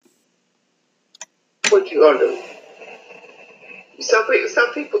what you gonna do? Some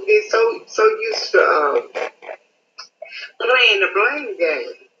people get so used to playing the blame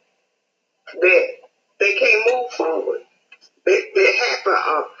game that they can't move forward. They happen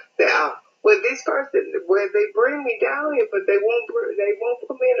that well, this person, well, they bring me down here, but they won't put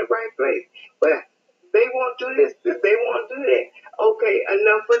me in the right place. But they won't do this, they won't do that. Okay,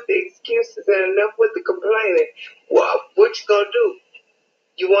 enough with the excuses and enough with the complaining. Well, what you gonna do?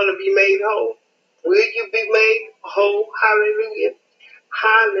 You want to be made whole? Will you be made whole? Hallelujah.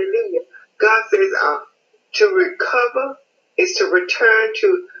 Hallelujah. God says to recover is to return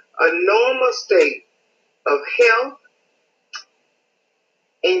to a normal state of health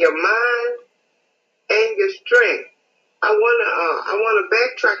in your mind and your strength. I wanna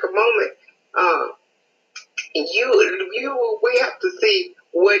backtrack a moment. We have to see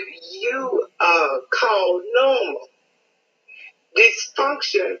what you call normal.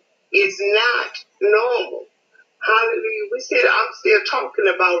 Dysfunction is not normal. Hallelujah. I'm still talking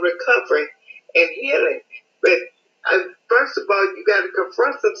about recovery and healing, but first of all, you got to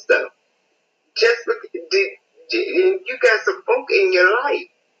confront some stuff. You got some folk in your life,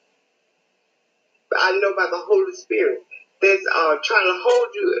 I know by the Holy Spirit, that's trying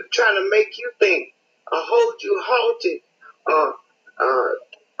to make you think, hold you halted,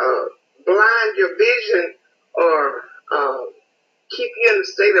 blind your vision, or keep you in a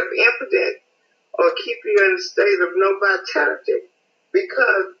state of impotence, or keep you in a state of no vitality,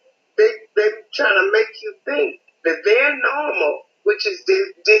 because they're trying to make you think that their normal, which is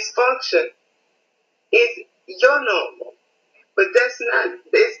dysfunction, is your normal. But that's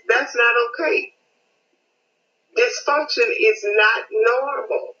not okay. Dysfunction is not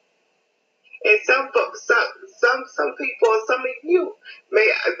normal. And some people, some of you,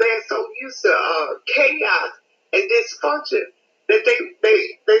 they're so used to chaos and dysfunction that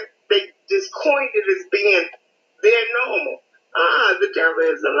they just coined it as being their normal. The devil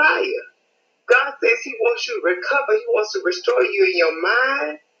is a liar. God says He wants you to recover. He wants to restore you in your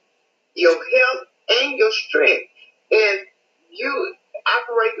mind, your health, and your strength. And you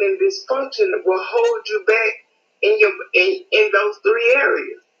operating in dysfunction will hold you back in those three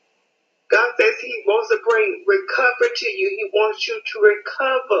areas. God says He wants to bring recovery to you. He wants you to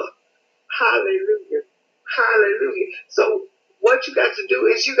recover. Hallelujah. Hallelujah. So what you got to do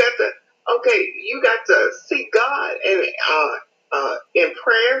is you got to seek God and in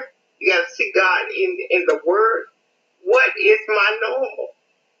prayer. You got to seek God in the Word. What is my normal?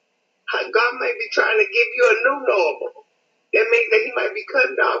 God may be trying to give you a new normal. That means that He might be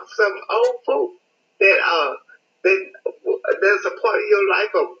cutting off some old folk that there's a part of your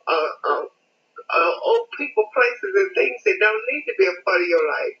life of old people, places, and things that don't need to be a part of your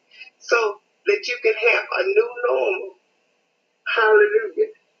life, so that you can have a new normal. Hallelujah.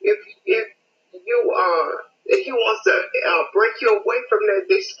 If He wants to break you away from that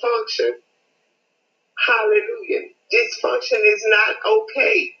dysfunction, hallelujah. Dysfunction is not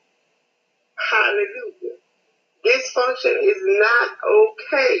okay. Hallelujah. Dysfunction is not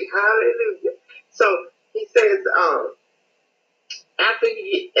okay. Hallelujah. So He says, after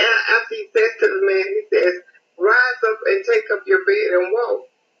he says to the man, He says, rise up and take up your bed and walk.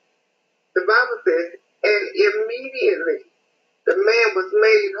 The Bible says, and immediately the man was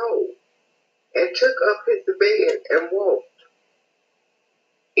made whole and took up his bed and walked.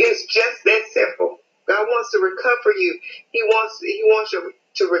 It's just that simple. God wants to recover you. He wants you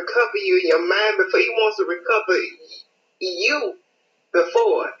to recover you in your mind before He wants to recover you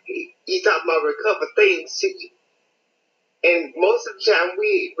before He's talking about recover things to you. And most of the time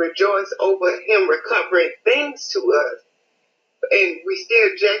we rejoice over Him recovering things to us. And we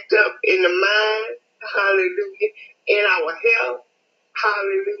still jacked up in the mind, hallelujah, in our health,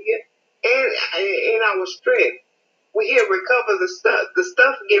 hallelujah, and in our strength. We here recover the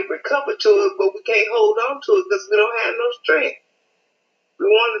stuff get recovered to us, but we can't hold on to it because we don't have no strength. We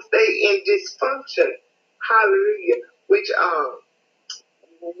want to stay in dysfunction, hallelujah,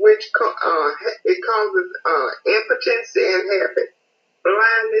 it causes impotence to inhabit,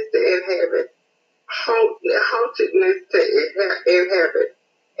 blindness to inhabit, haltedness to inhabit,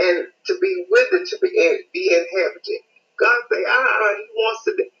 and to be withered to be inhabited. God say, He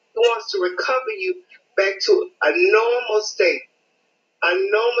wants to recover you back to a normal state,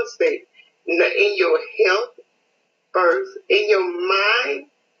 in your health first, in your mind,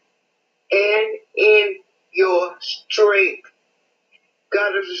 and in your strength.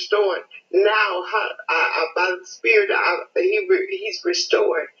 God is restoring. Now, by the Spirit, He's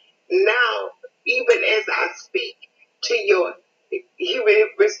restoring. Now, even as I speak to He's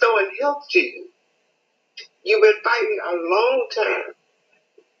restoring health to you. You've been fighting a long time,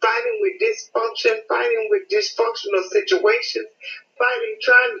 fighting with dysfunction, fighting with dysfunctional situations,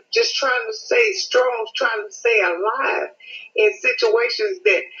 trying to stay strong, trying to stay alive in situations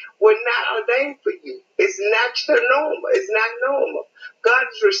that were not ordained for you. It's not your normal. It's not normal. God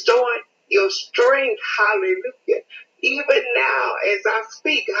is restoring your strength. Hallelujah. Even now, as I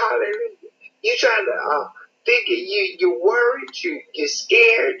speak, hallelujah, you trying to figure you're worried, you're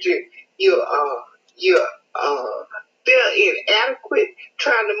scared, you feel inadequate,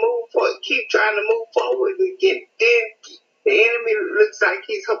 trying to move forward, keep trying to move forward again. Then the enemy looks like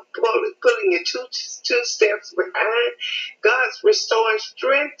he's pulling you two steps behind. God's restoring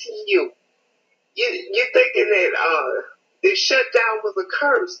strength to you. You're thinking that the shutdown was a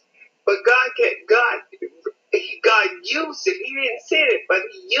curse, but God used it. He didn't send it, but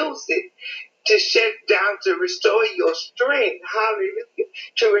He used it to shut down, to restore your strength, hallelujah,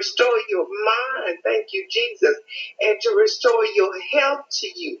 to restore your mind, thank you, Jesus, and to restore your health to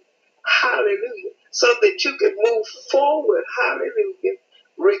you, hallelujah, so that you can move forward, hallelujah,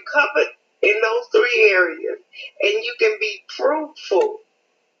 recover in those three areas, and you can be fruitful.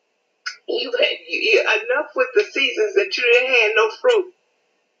 You've had enough with the seasons that you didn't have no fruit.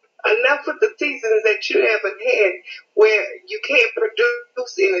 Enough with the seasons that you haven't had where you can't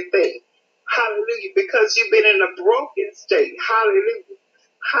produce anything. Hallelujah. Because you've been in a broken state. Hallelujah.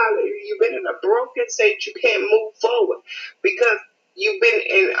 Hallelujah. You've been in a broken state. You can't move forward because you've been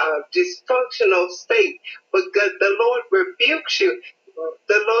in a dysfunctional state. But God, the Lord rebukes you.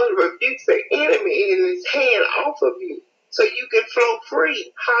 The Lord rebukes the enemy in His hand off of you so you can flow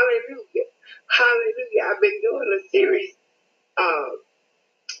free. Hallelujah. Hallelujah. I've been doing a series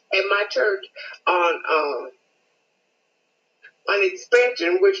at my church on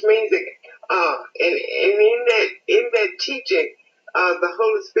expansion, which means that, and in that teaching, the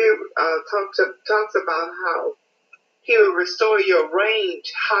Holy Spirit talks about how He will restore your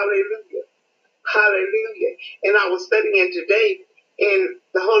range. Hallelujah, hallelujah. And I was studying today, and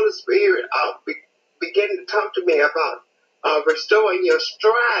the Holy Spirit began to talk to me about restoring your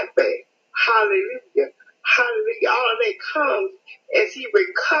stride back. Hallelujah. Hallelujah. All of that comes as He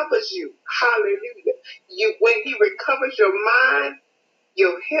recovers you. Hallelujah. When He recovers your mind,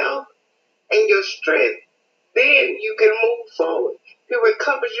 your health, and your strength, then you can move forward. He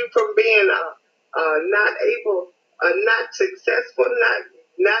recovers you from being not able, not successful,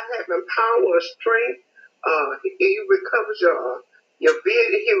 not having power or strength. He recovers your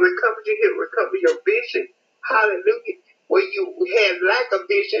vision. He recovers you. He'll recover your vision. Hallelujah. Where you had lack of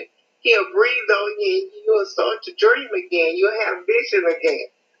vision, He'll breathe on you and you'll start to dream again. You'll have vision again.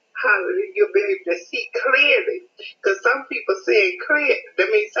 Hallelujah. You'll be able to see clearly. Because some people seeing clear.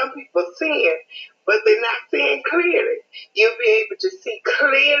 Some people seeing, but they're not seeing clearly. You'll be able to see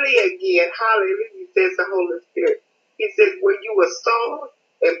clearly again. Hallelujah, says the Holy Spirit. He says, when you were sore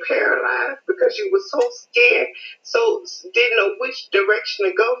and paralyzed because you were so scared, so didn't know which direction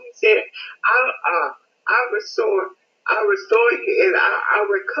to go, He said, I'll restore you and I'll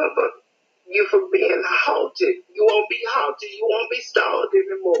recover you from being halted. You won't be halted. You won't be stalled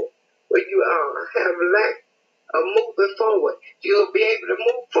anymore. When you have lack of moving forward, you'll be able to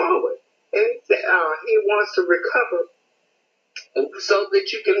move forward. And He said, He wants to recover so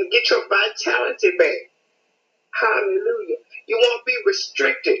that you can get your vitality back. Hallelujah. You won't be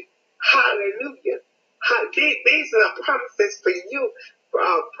restricted. Hallelujah. These are promises for you,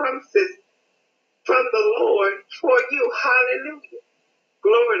 promises from the Lord for you. Hallelujah.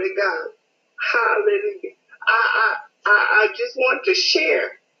 Glory to God. Hallelujah. I just want to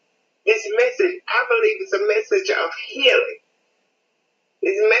share this message. I believe it's a message of healing.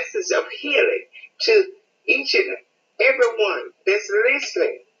 It's a message of healing to each and everyone that's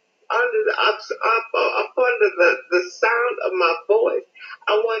listening up under the sound of my voice.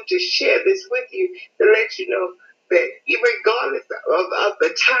 I want to share this with you to let you know that regardless of the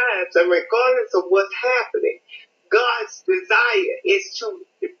times and regardless of what's happening, God's desire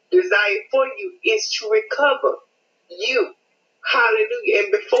for you is to recover you. Hallelujah.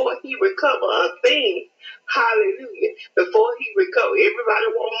 And before He recover a thing, hallelujah, before He recover, everybody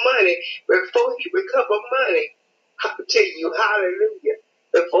want money. Before He recover money, I tell you, hallelujah,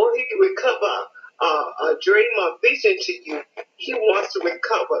 before He recover a dream or vision to you, He wants to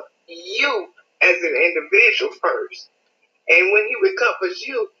recover you as an individual first. And when He recovers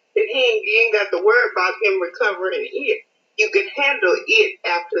you, then you ain't got to worry about Him recovering it. You can handle it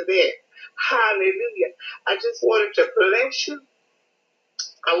after that. Hallelujah. I just wanted to bless you.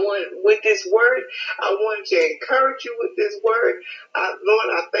 With this word, I want to encourage you with this word. Lord,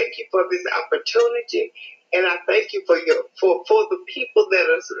 I thank you for this opportunity, and I thank you for the people that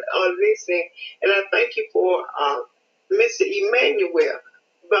are listening, and I thank you for Mr. Emmanuel,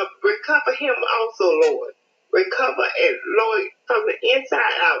 but recover him also, Lord. Recover and Lord from the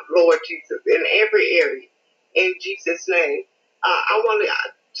inside out, Lord Jesus, in every area. In Jesus' name. I want to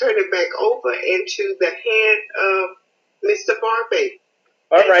turn it back over into the hand of Mr. Barbie.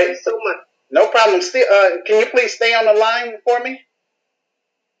 All right. Thank you so much. No problem. Still, can you please stay on the line for me?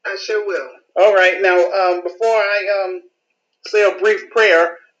 I sure will. All right. Now, before I say a brief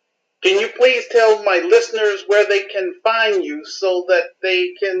prayer, can you please tell my listeners where they can find you so that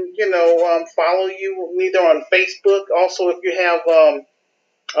they can, follow you either on Facebook, also if you have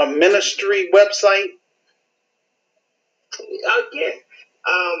a ministry website? Yes.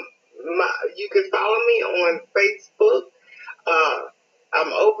 You can follow me on Facebook.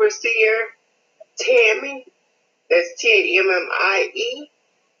 I'm Overseer Tammy. That's Tammie.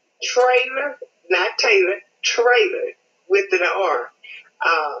 Trailer, not Taylor. Trailer with an R.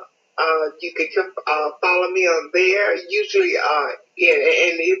 You can follow me on there. Usually, and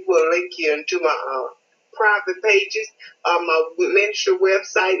it will link you into my private pages. My ministry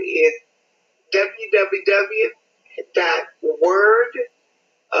website is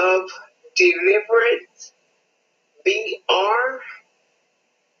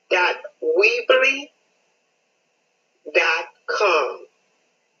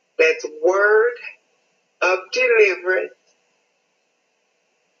That's Word of Deliverance.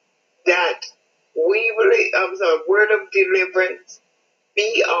 Word of Deliverance,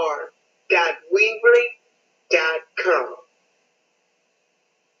 br.weebly.com.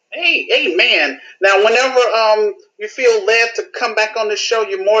 Hey, amen. Now, whenever you feel led to come back on the show,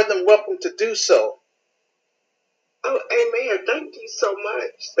 you're more than welcome to do so. Oh, amen. Thank you so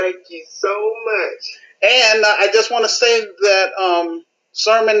much. Thank you so much. And I just want to say that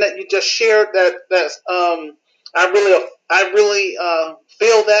sermon that you just shared, that's I really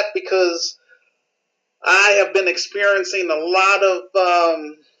feel that, because I have been experiencing a lot of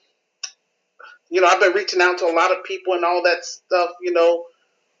I've been reaching out to a lot of people and all that stuff,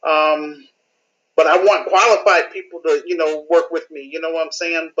 but I want qualified people to, work with me. You know what I'm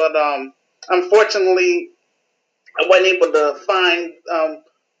saying? But unfortunately, I wasn't able to find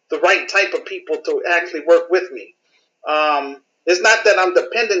the right type of people to actually work with me. It's not that I'm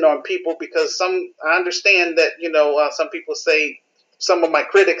dependent on people, because I understand that, some people say, some of my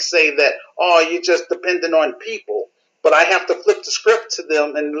critics say that, oh, you're just dependent on people. But I have to flip the script to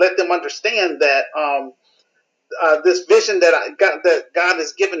them and let them understand that this vision that God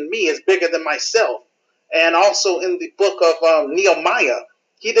has given me is bigger than myself. And also in the book of Nehemiah,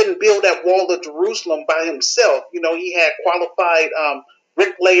 he didn't build that wall of Jerusalem by himself. He had qualified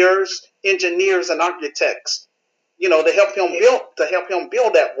bricklayers, engineers, and architects, to help him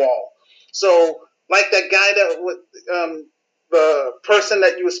build that wall. So, like that guy the person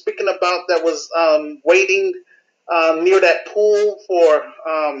that you were speaking about that was waiting near that pool for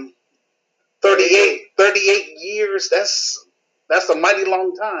 38 years, that's a mighty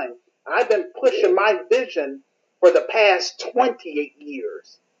long time. I've been pushing my vision for the past 28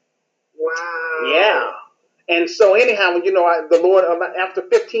 years. Wow. Yeah. And so anyhow, the Lord, after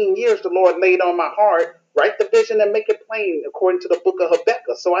 15 years, the Lord laid on my heart, write the vision and make it plain according to the book of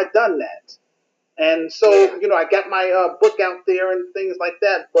Habakkuk. So I done that. And so, I got my book out there and things like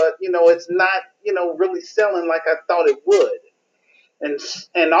that, but, it's not, really selling like I thought it would.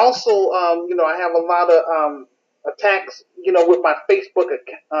 And also, I have a lot of attacks, with my Facebook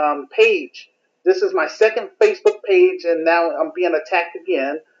page. This is my second Facebook page, and now I'm being attacked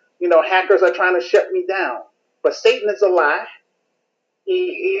again. Hackers are trying to shut me down. But Satan is a lie.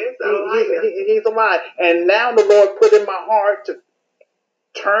 He is a liar. He's a lie. And now the Lord put in my heart to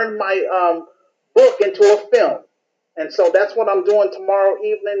turn my book into a film. And so that's what I'm doing tomorrow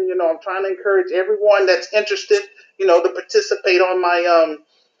evening. I'm trying to encourage everyone that's interested, to participate on my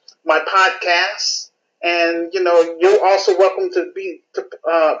podcast. And you're also welcome to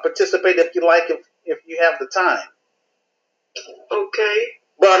participate if you like, if you have the time. Okay.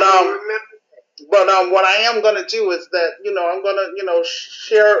 But what I am going to do is that I'm going to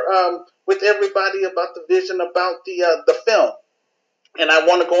share with everybody about the vision about the film, and I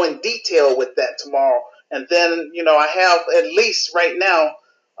want to go in detail with that tomorrow. And then I have at least right now.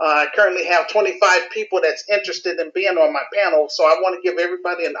 I currently have 25 people that's interested in being on my panel, so I want to give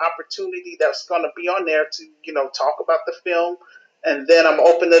everybody an opportunity that's going to be on there to talk about the film, and then I'm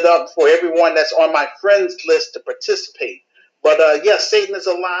opening it up for everyone that's on my friends list to participate. But yes, Satan is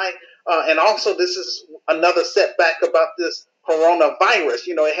a lie, and also this is another setback about this coronavirus.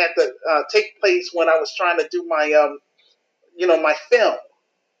 It had to take place when I was trying to do my my film.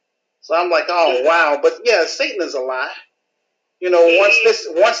 So I'm like, oh wow, but yeah, Satan is a lie.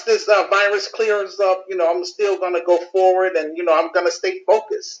 Once this virus clears up, I'm still gonna go forward, and I'm gonna stay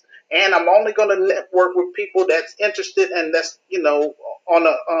focused. and I'm only going to network with people that's interested and that's on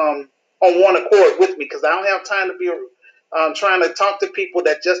one accord with me, because I don't have time to be trying to talk to people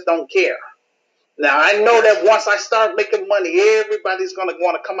that just don't care. Now I know that once I start making money, everybody's going to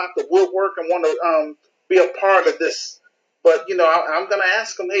want to come out the woodwork and want to be a part of this. But I'm going to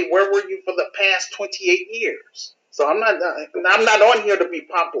ask them, hey, where were you for the past 28 years? So I'm not on here to be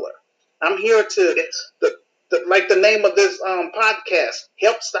popular. I'm here to, like the name of this podcast,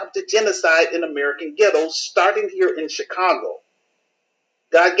 help stop the genocide in American ghettos, starting here in Chicago.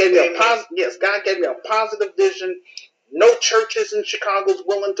 God gave me God gave me a positive vision. No churches in Chicago is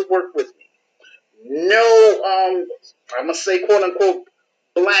willing to work with me. No, I'm gonna say quote unquote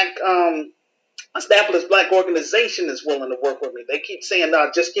black established black organization is willing to work with me. They keep saying, "No,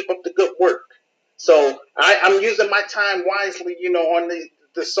 just keep up the good work." So I'm using my time wisely, on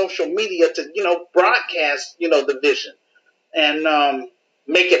the social media to broadcast the vision and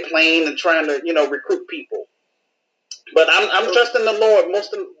make it plain and trying to recruit people. But I'm trusting the Lord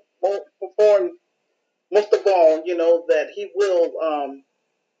most of all, that He will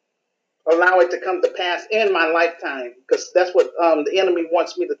allow it to come to pass in my lifetime, because that's what the enemy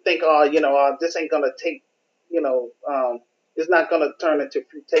wants me to think. Oh, this ain't gonna take, it's not gonna turn into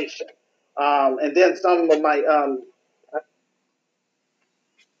fruitation. And then some of my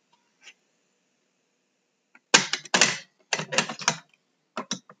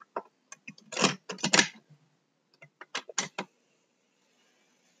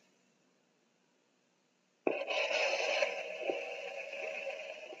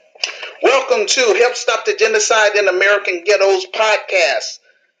welcome to Help Stop the Genocide in American Ghettos podcast.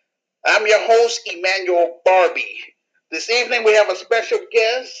 I'm your host, Emmanuel Barbie. This evening we have a special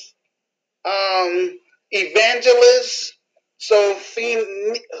guest, evangelist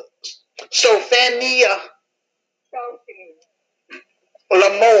Sophania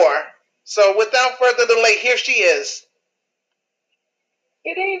Lamore. So without further delay, here she is.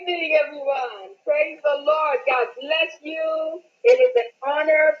 Good evening, everyone. Praise the Lord. God bless you. It is an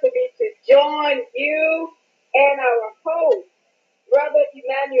honor for me to join you and our host, Brother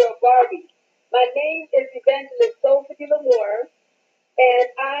Emmanuel Barbie. My name is Evangelist Sophie Lamore, and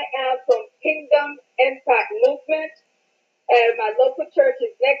I am from Kingdom Impact Movement, and my local church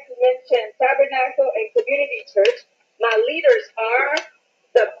is Next Dimension Tabernacle and Community Church. My leaders are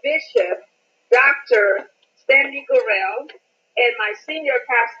the Bishop, Dr. Stanley Gurrell, and my senior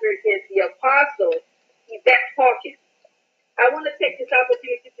pastor is the Apostle, Yvette Hawkins. I want to take this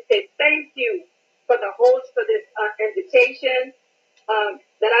opportunity to say thank you for the host for this invitation,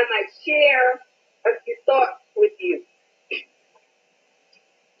 that I might share a few thoughts with you.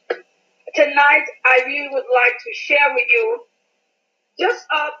 Tonight, I really would like to share with you just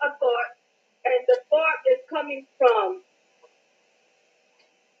a thought, and the thought is coming from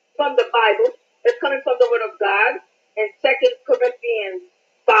the Bible. It's coming from the Word of God in 2 Corinthians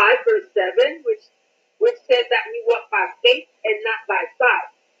 5, verse 7, which says that we walk by faith and not by sight.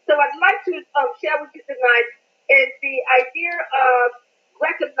 So I'd like to share with you tonight is the idea of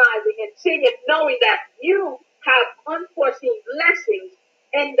recognizing and seeing and knowing that you have unforeseen blessings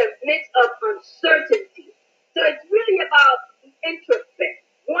in the midst of uncertainty. So it's really about introspect,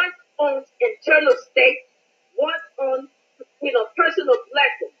 one's own internal state, one's own personal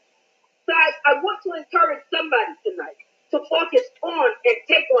blessings. So I want to encourage somebody tonight to focus on and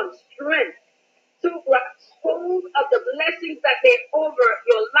take on strength to grasp hold of the blessings that they're over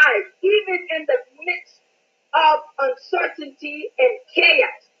your life, even in the midst of uncertainty and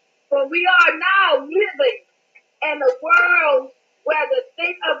chaos. For we are now living in a world where the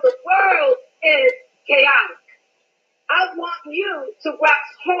state of the world is chaotic. I want you to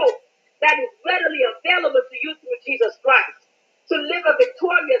grasp hope that is readily available to you through Jesus Christ, to live a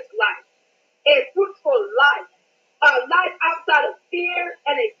victorious life, a fruitful life, a life outside of fear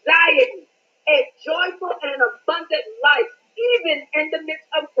and anxiety, a joyful and an abundant life, even in the midst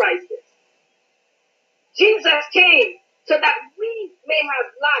of crisis. Jesus came so that we may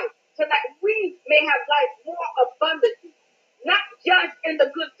have life, so that we may have life more abundantly, not just in the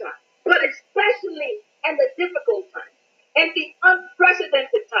good times, but especially in the difficult times, and the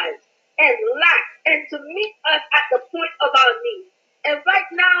unprecedented times, and lack, and to meet us at the point of our need. And right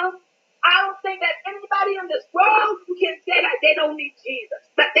now, I don't think that anybody in this world can say that they don't need Jesus,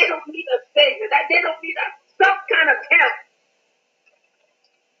 that they don't need a Savior, that they don't need some kind of help.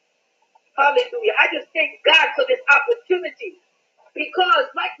 Hallelujah. I just thank God for this opportunity, because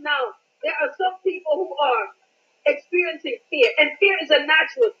right now there are some people who are experiencing fear, and fear is a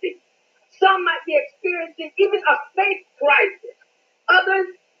natural thing. Some might be experiencing even a faith crisis,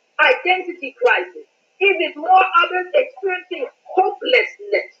 others identity crisis, even more others experiencing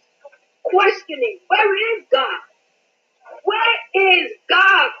hopelessness.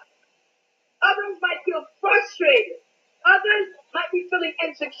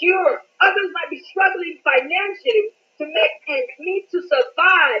 secure. Others might be struggling financially to make ends meet, to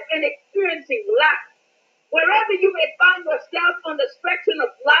survive, and experiencing lack. Wherever you may find yourself on the spectrum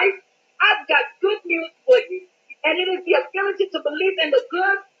of life, I've got good news for you. And it is the ability to believe in the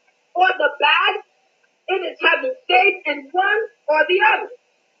good or the bad. It is having faith in one or the other.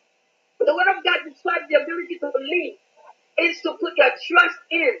 The Word of God describes the ability to believe is to put your trust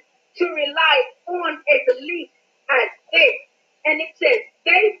in, to rely on a belief as faith. And it says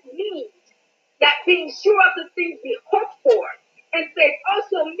faith means that being sure of the things we hope for. And faith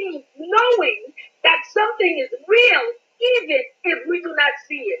also means knowing that something is real even if we do not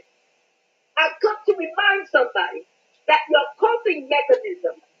see it. I've come to remind somebody that your coping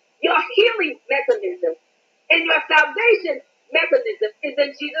mechanism, your healing mechanism, and your salvation mechanism is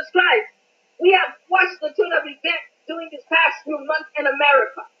in Jesus Christ. We have watched the turn of events during this past few months in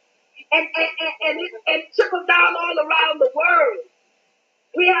America, and it trickled down all around the world.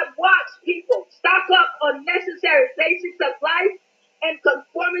 We have watched people stock up on necessary basics of life and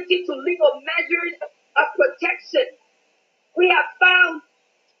conformity to legal measures of protection. We have found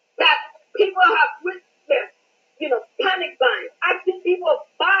that people have witnessed, panic buying. I've seen people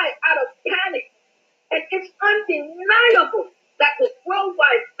buy out of panic. And it's undeniable that this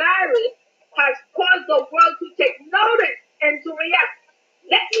worldwide virus has caused the world to take notice and to react.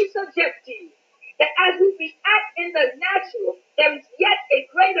 Let me suggest to you that as we react in the natural, there is yet a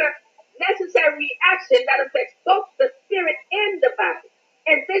greater necessary reaction that affects both the spirit and the body.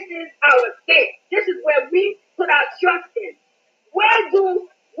 And this is our faith. This is where we put our trust in. Where do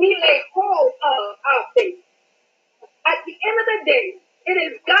we lay hold of our faith? At the end of the day, it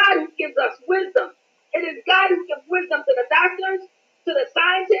is God who gives us wisdom. It is God who gives wisdom to the doctors, to the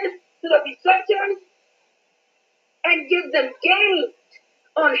scientists, to the researchers, and gives them gains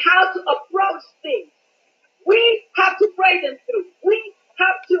on how to approach things. We have to pray them through. We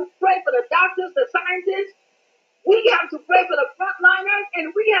have to pray for the doctors, the scientists. We have to pray for the frontliners,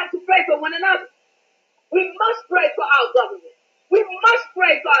 and we have to pray for one another. We must pray for our government. We must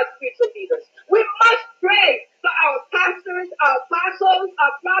pray for our spiritual leaders. We must pray for our pastors, our apostles,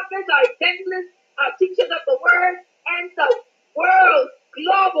 our prophets, our evangelists, our teachers of the word, and the world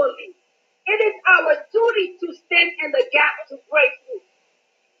globally. It is our duty to stand in the gap to break through.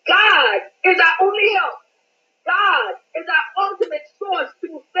 God is our only help. God is our ultimate source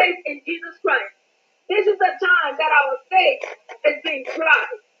through faith in Jesus Christ. This is the time that our faith is being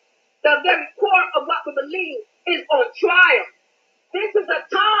tried. The very core of what we believe is on trial. This is a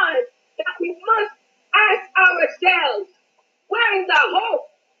time that we must ask ourselves, where is our hope?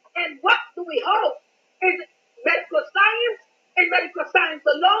 And what do we hope? Is it medical science and medical science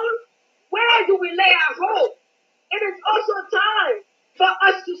alone? Where do we lay our hope? It is also time for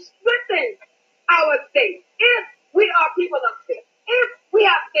us to strengthen our faith. If we are people of faith, if we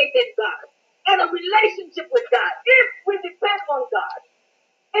have faith in God and a relationship with God, if we depend on God,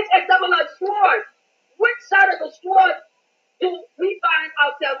 it's a double-edged sword. Which side of the sword do we find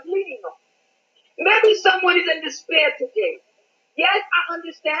ourselves leaning on? Maybe someone is in despair today. Yes, I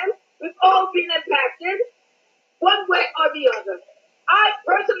understand. We've all been impacted one way or the other. I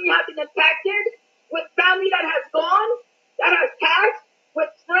personally have been impacted with family that has gone, that has passed, with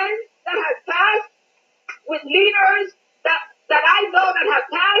friends that has passed, with leaders that I know that have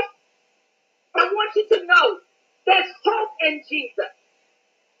passed. I want you to know there's hope in Jesus.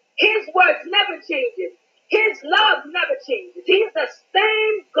 His words never changes. His love never changes. He is the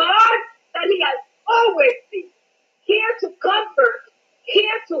same God that he has always been. Here to comfort,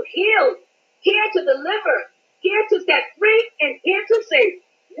 here to heal, here to deliver, here to set free, and here to save.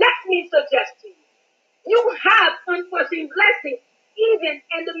 Let me suggest to you, you have unforeseen blessings even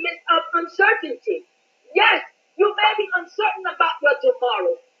in the midst of uncertainty. Yes, you may be uncertain about your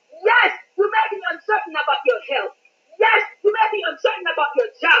tomorrow. Yes, you may be uncertain about your health. Yes, you may be uncertain about your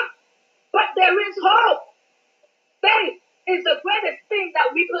job. But there is hope. Faith is the greatest thing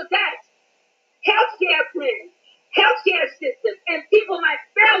that we possess. Healthcare plans, healthcare systems, and people might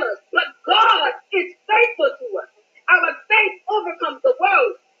fail us, but God is faithful to us. Our faith overcomes the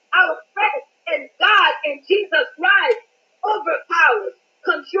world. Our faith in God and Jesus Christ overpowers,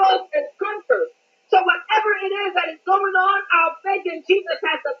 controls, and comforts. So whatever it is that is going on, our faith in Jesus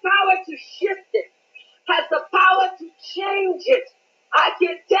has the power to shift it, has the power to change it. I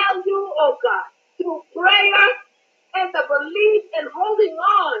can tell you, oh God, through prayer and the belief and holding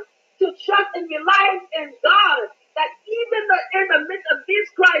on to trust and reliance in God, that even in the midst of this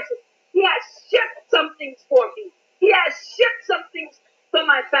crisis, He has shifted some things for me. He has shifted some things for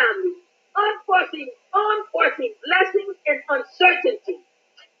my family. Unforeseen blessings and uncertainty.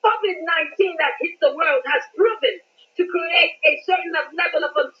 COVID-19 that hit the world has proven to create a certain level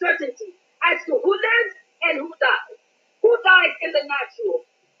of uncertainty as to who lives and who dies. Who dies in the natural?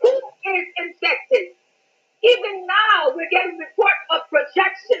 Who is infected? Even now, we're getting reports of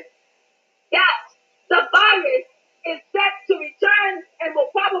projection that the virus is set to return and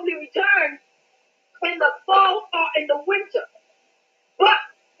will probably return in the fall or in the winter. But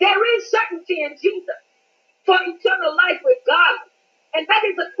there is certainty in Jesus for eternal life with God. And that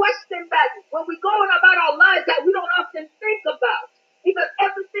is a question that when we go on about our lives that we don't often think about. Because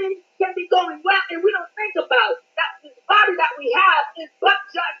everything can be going well and we don't think about that this body that we have is but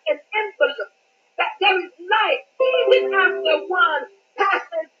just an envelope. That there is life even after one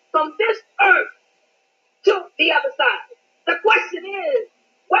passes from this earth to the other side. The question is,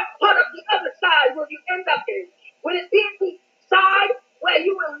 what part of the other side will you end up in? Will it be the side where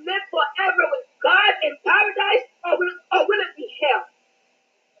you will live forever with God in paradise, or will it be hell?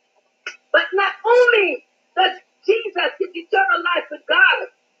 But not only does Jesus give eternal life with God,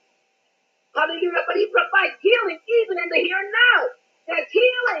 hallelujah, but he provides healing even in the here and now. There's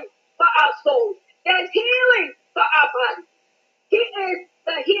healing for our souls. There's healing for our bodies. He is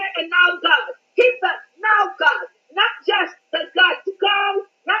the here and now God. He's the now God, not just the God to come,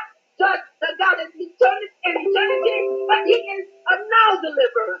 not just the God in eternity, but he is a now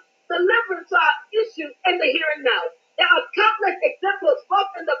deliverer, delivering to our issues in the here and now. There are countless examples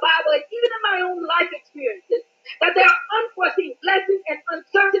both in the Bible and even in my own life experiences that there are unforeseen blessings and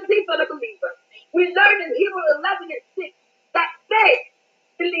uncertainty for the believer. We learn in Hebrews 11:6 that faith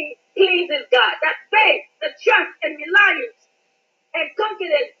pleases God, that faith, the trust and reliance and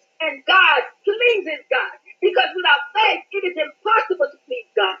confidence and God pleases God. Because without faith, it is impossible to please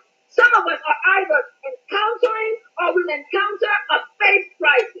God. Some of us are either encountering or will encounter a faith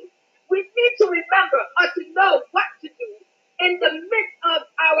crisis. We need to remember or to know what to do in the midst of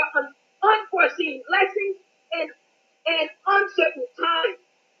our unforeseen blessings and uncertain times.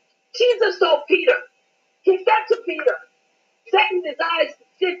 Jesus told Peter, he said to Peter, Satan desires to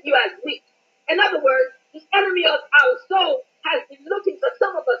sift you as wheat. In other words, the enemy of our soul has been looking for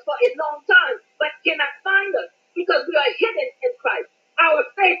some of us for a long time, but cannot find us because we are hidden in Christ. Our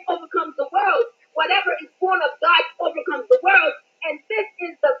faith overcomes the world. Whatever is born of God overcomes the world. And this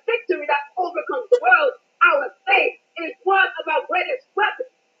is the victory that overcomes the world. Our faith is one of our greatest weapons.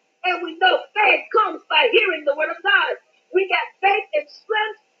 And we know faith comes by hearing the word of God. We get faith and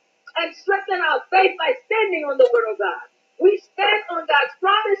strengthen our faith by standing on the word of God. We stand on God's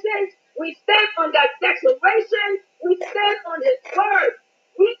promises. We stand on God's declaration. We stand on his word.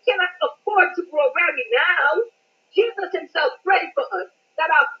 We cannot afford to grow weary now. Jesus himself prayed for us that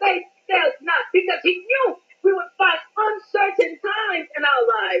our faith fails not, because he knew we would find uncertain times in our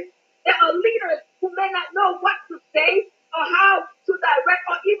lives. There are leaders who may not know what to say or how to direct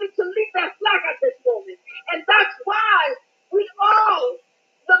or even to lead their flock at this moment. And that's why we all,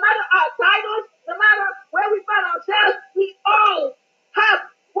 no matter our titles, no matter where we find ourselves, we all have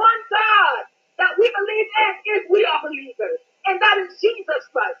one God that we believe in if we are believers. And that is Jesus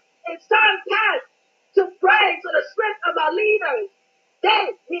Christ. It's time past to pray for the strength of our leaders.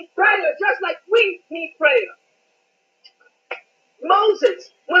 They need prayer just like we need prayer. Moses,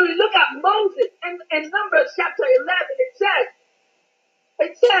 when we look at Moses in Numbers chapter 11,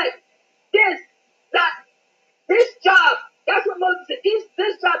 it says this job, that's what Moses said,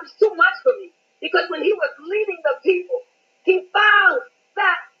 this job is too much for me. Because when he was leading the people, he found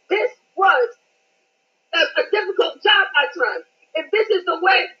that this was a difficult job at times. If this is the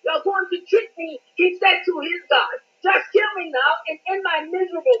way you're going to treat me, he said to his God, just kill me now and end my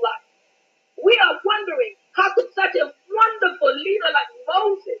miserable life. We are wondering, how could such a wonderful leader like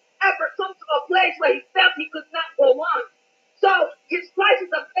Moses ever come to a place where he felt he could not go on? So his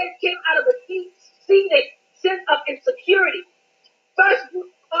crisis of faith came out of a deep-seated sense of insecurity. First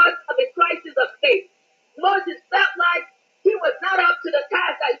cause of a crisis of faith. Moses felt like he was not up to the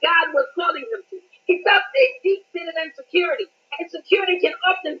task that God was calling him to. He felt a deep-seated insecurity. Insecurity can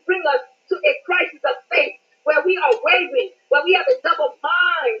often bring us to a crisis of faith where we are wavering, where we have a double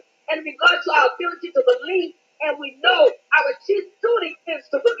mind in regards to our ability to believe, and we know our chief duty is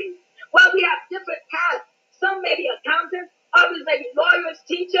to believe. Well, we have different paths. Some may be accountants, others may be lawyers,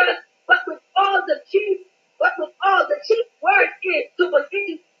 teachers, but with all the chief word is to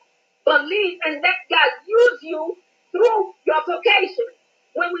believe and let God use you through your vocation.